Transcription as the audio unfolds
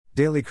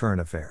Daily Current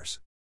Affairs.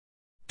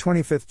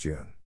 25th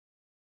June.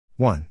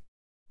 1.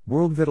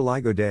 World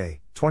Vitiligo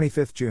Day,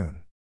 25th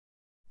June.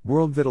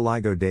 World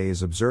Vitiligo Day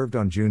is observed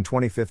on June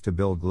 25 to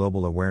build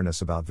global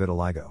awareness about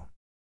vitiligo.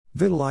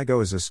 Vitiligo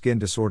is a skin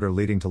disorder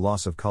leading to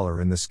loss of color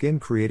in the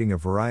skin, creating a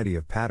variety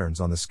of patterns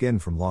on the skin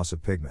from loss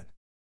of pigment.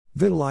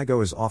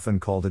 Vitiligo is often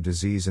called a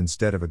disease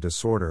instead of a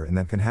disorder, and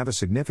that can have a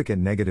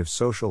significant negative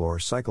social or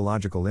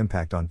psychological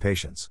impact on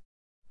patients.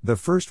 The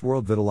first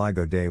World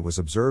Vitiligo Day was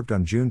observed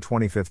on June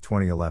 25,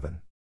 2011.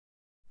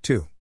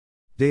 2.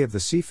 Day of the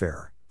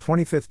Seafarer,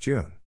 25th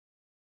June.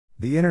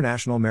 The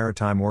International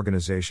Maritime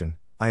Organization,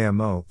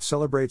 IMO,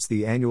 celebrates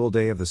the annual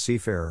Day of the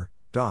Seafarer,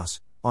 DOS,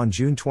 on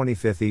June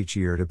 25 each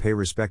year to pay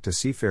respect to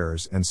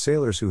seafarers and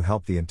sailors who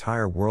help the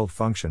entire world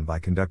function by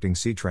conducting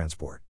sea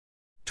transport.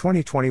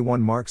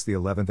 2021 marks the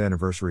 11th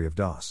anniversary of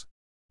DOS.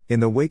 In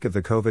the wake of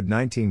the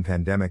COVID-19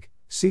 pandemic,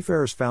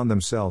 seafarers found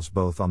themselves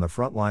both on the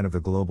front line of the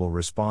global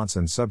response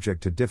and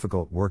subject to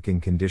difficult working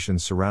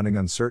conditions surrounding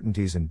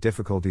uncertainties and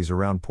difficulties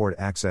around port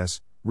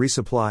access,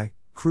 resupply,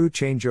 crew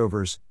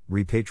changeovers,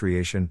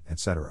 repatriation,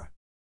 etc.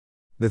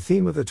 The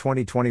theme of the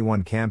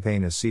 2021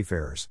 campaign is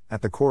Seafarers,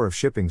 at the core of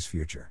shipping's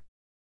future.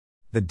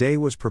 The day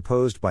was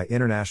proposed by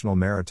International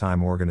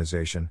Maritime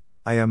Organization,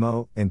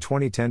 IMO, in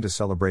 2010 to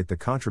celebrate the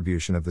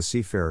contribution of the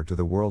seafarer to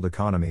the world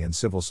economy and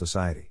civil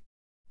society.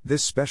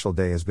 This special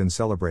day has been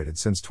celebrated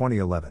since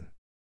 2011.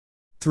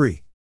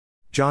 3.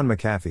 John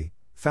McAfee,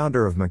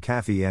 founder of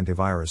McAfee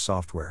Antivirus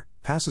Software,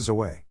 passes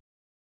away.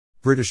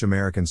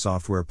 British-American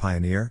software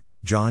pioneer,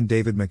 John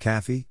David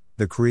McAfee,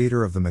 the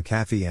creator of the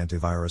McAfee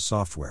Antivirus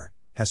Software,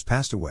 has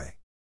passed away.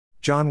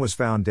 John was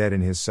found dead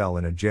in his cell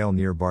in a jail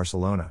near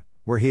Barcelona,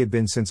 where he had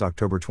been since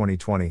October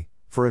 2020,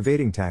 for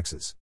evading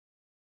taxes.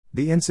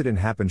 The incident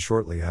happened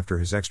shortly after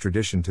his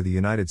extradition to the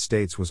United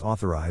States was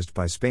authorized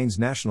by Spain's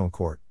National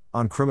Court,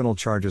 on criminal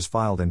charges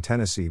filed in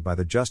Tennessee by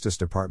the Justice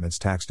Department's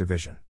Tax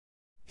Division.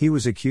 He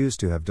was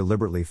accused to have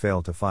deliberately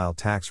failed to file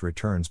tax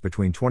returns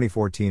between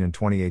 2014 and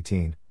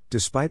 2018,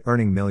 despite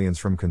earning millions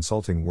from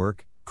consulting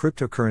work,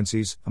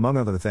 cryptocurrencies, among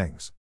other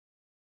things.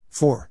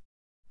 4.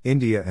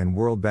 India and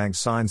World Bank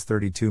signs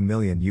 $32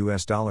 million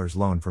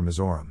loan for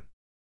Mizoram.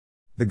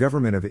 The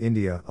government of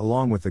India,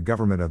 along with the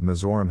government of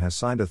Mizoram, has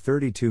signed a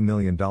 $32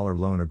 million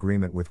loan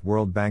agreement with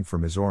World Bank for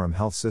Mizoram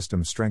Health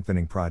System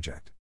Strengthening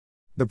Project.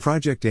 The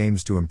project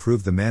aims to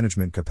improve the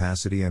management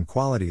capacity and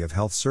quality of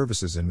health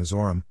services in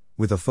Mizoram,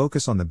 with a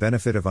focus on the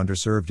benefit of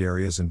underserved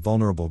areas and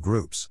vulnerable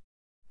groups.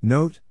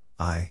 Note: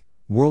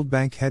 World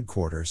Bank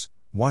Headquarters,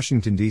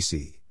 Washington,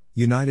 D.C.,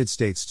 United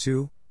States.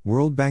 2.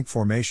 World Bank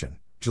Formation,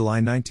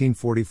 July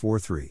 1944.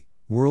 3.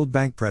 World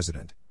Bank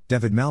President,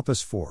 David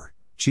Malpass. 4.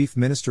 Chief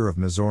Minister of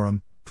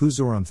Mizoram,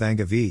 Puzoram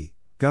Thangavi,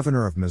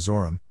 Governor of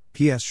Mizoram,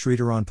 P.S.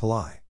 Sridharan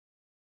Pillai.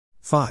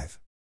 5.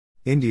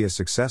 India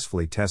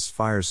successfully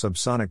fires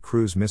subsonic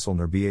cruise missile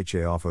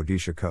NIRBHA off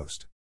Odisha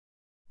coast.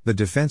 The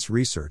Defense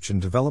Research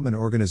and Development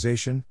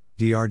Organization,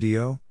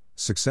 DRDO,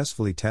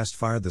 successfully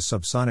fired the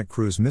subsonic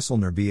cruise missile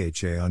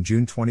NIRBHA on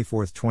June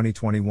 24,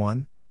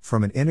 2021,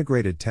 from an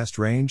integrated test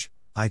range,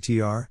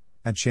 ITR,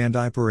 at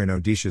Chandipur in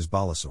Odisha's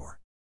Balasore.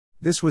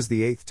 This was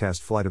the 8th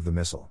test flight of the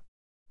missile.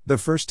 The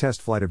first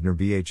test flight of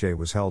NIRBHA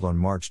was held on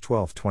March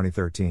 12,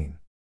 2013.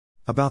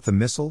 About the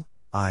missile: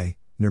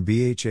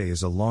 NIRBHA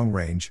is a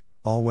long-range,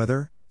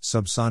 all-weather,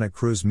 subsonic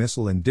cruise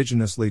missile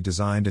indigenously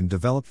designed and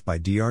developed by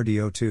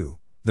DRDO-2.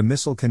 The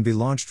missile can be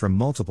launched from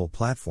multiple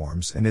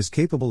platforms and is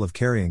capable of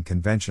carrying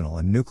conventional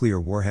and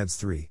nuclear warheads.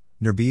 3.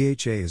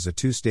 NIRBHA is a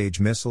two-stage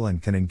missile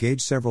and can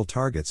engage several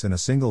targets in a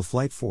single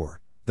flight.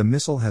 4. The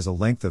missile has a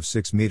length of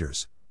 6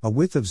 meters, a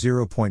width of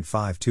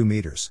 0.52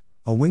 meters,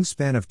 a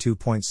wingspan of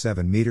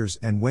 2.7 meters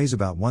and weighs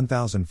about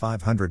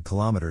 1,500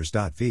 kilometers.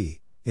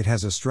 V. It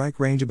has a strike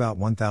range about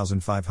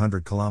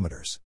 1,500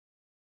 kilometers.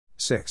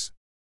 6.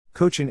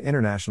 Cochin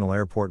International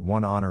Airport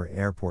won honor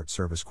airport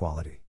service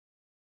quality.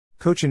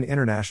 Cochin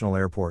International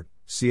Airport,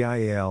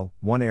 CIAL,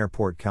 won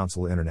Airport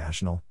Council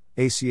International,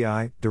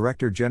 ACI,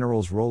 Director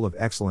General's Role of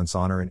Excellence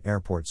honor in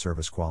airport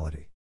service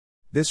quality.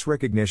 This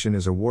recognition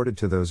is awarded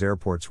to those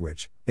airports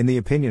which, in the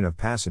opinion of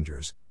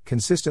passengers,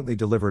 consistently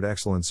delivered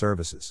excellent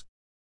services.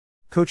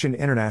 Cochin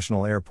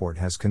International Airport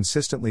has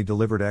consistently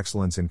delivered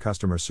excellence in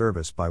customer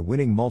service by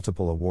winning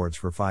multiple awards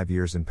for 5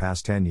 years in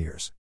past 10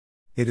 years.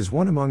 It is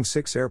one among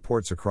 6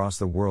 airports across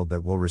the world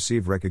that will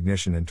receive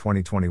recognition in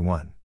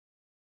 2021.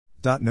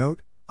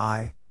 Note: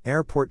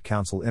 Airport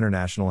Council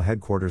International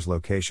Headquarters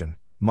Location,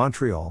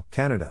 Montreal,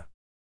 Canada.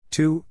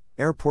 2.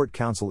 Airport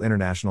Council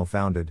International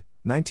founded,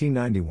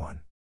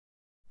 1991.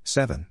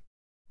 7.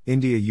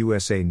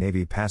 India-USA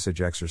Navy Passage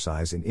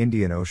Exercise in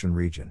Indian Ocean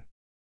Region.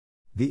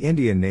 The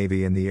Indian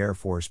Navy and the Air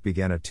Force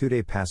began a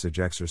 2-day passage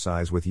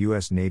exercise with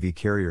U.S. Navy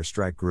Carrier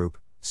Strike Group,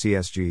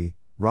 CSG,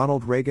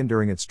 Ronald Reagan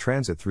during its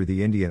transit through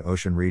the Indian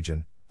Ocean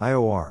Region,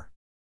 IOR.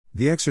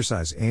 The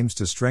exercise aims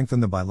to strengthen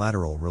the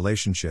bilateral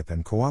relationship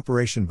and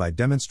cooperation by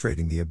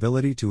demonstrating the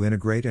ability to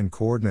integrate and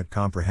coordinate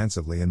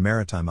comprehensively in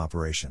maritime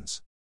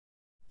operations.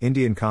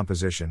 Indian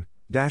composition: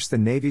 the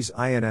Navy's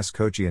INS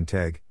Kochi and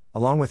Teg,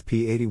 along with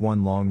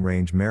P-81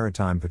 long-range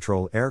maritime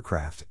patrol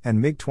aircraft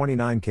and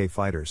MiG-29K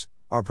fighters,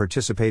 are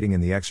participating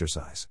in the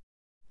exercise.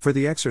 For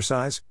the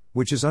exercise,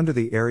 which is under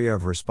the area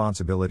of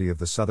responsibility of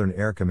the Southern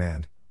Air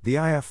Command, the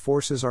IAF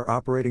forces are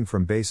operating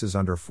from bases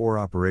under 4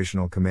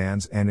 operational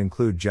commands and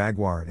include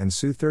Jaguar and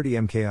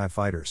Su-30 MKI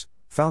fighters,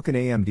 Falcon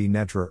AMD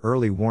Netra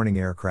early warning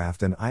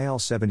aircraft and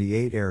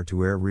IL-78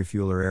 air-to-air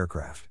refueler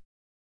aircraft.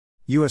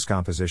 U.S.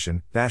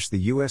 composition: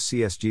 The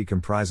USCSG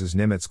comprises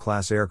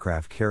Nimitz-class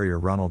aircraft carrier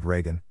Ronald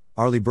Reagan,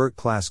 Arleigh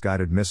Burke-class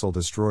guided missile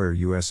destroyer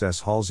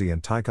USS Halsey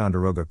and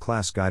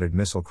Ticonderoga-class guided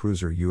missile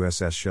cruiser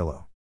USS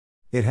Shiloh.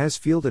 It has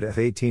fielded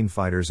F-18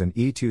 fighters and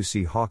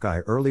E-2C Hawkeye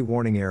early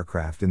warning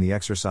aircraft in the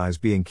exercise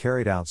being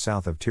carried out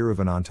south of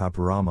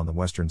Tiruvananthapuram on the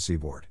western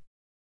seaboard.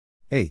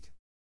 8.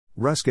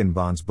 Ruskin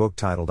Bond's book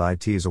titled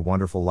It is a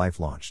Wonderful Life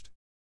launched.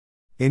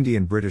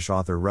 Indian-British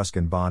author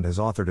Ruskin Bond has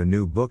authored a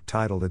new book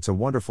titled It's a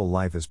Wonderful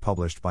Life is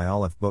published by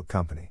Aleph Book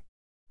Company.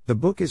 The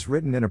book is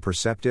written in a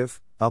perceptive,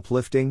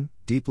 uplifting,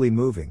 deeply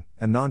moving,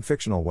 and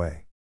non-fictional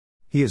way.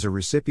 He is a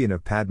recipient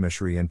of Padma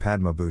Shri and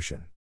Padma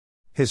Bhushan.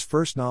 His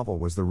first novel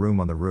was The Room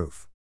on the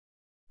Roof.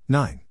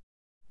 9.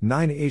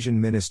 9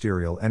 Asian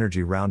Ministerial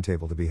Energy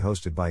Roundtable to be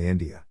hosted by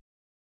India.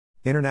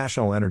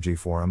 International Energy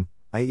Forum,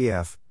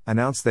 IEF,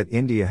 announced that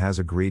India has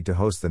agreed to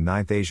host the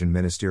 9th Asian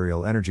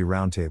Ministerial Energy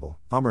Roundtable,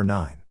 AMER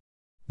 9.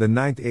 The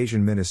 9th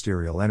Asian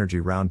Ministerial Energy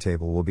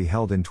Roundtable will be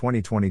held in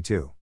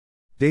 2022.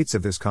 Dates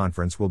of this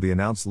conference will be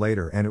announced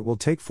later and it will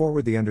take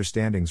forward the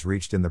understandings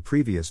reached in the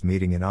previous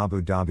meeting in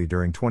Abu Dhabi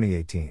during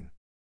 2018.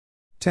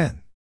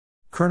 10.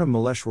 Kurnam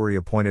Malleshwari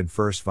appointed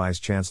first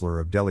Vice-Chancellor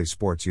of Delhi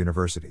Sports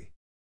University.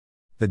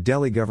 The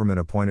Delhi government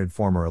appointed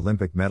former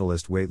Olympic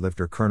medalist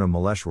weightlifter Kurnam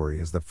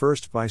Malleshwari as the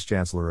first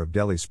Vice-Chancellor of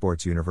Delhi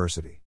Sports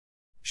University.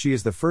 She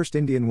is the first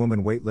Indian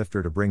woman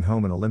weightlifter to bring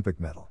home an Olympic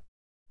medal.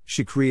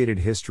 She created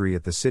history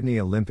at the Sydney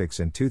Olympics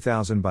in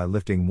 2000 by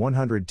lifting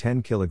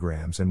 110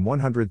 kilograms and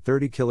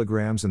 130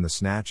 kilograms in the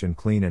snatch and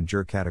clean and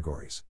jerk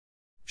categories.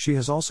 She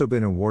has also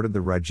been awarded the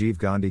Rajiv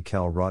Gandhi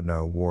Khel Ratna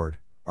Award,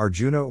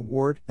 Arjuna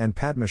Award, and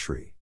Padma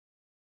Shri.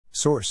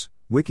 Source: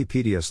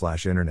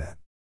 Wikipedia/Internet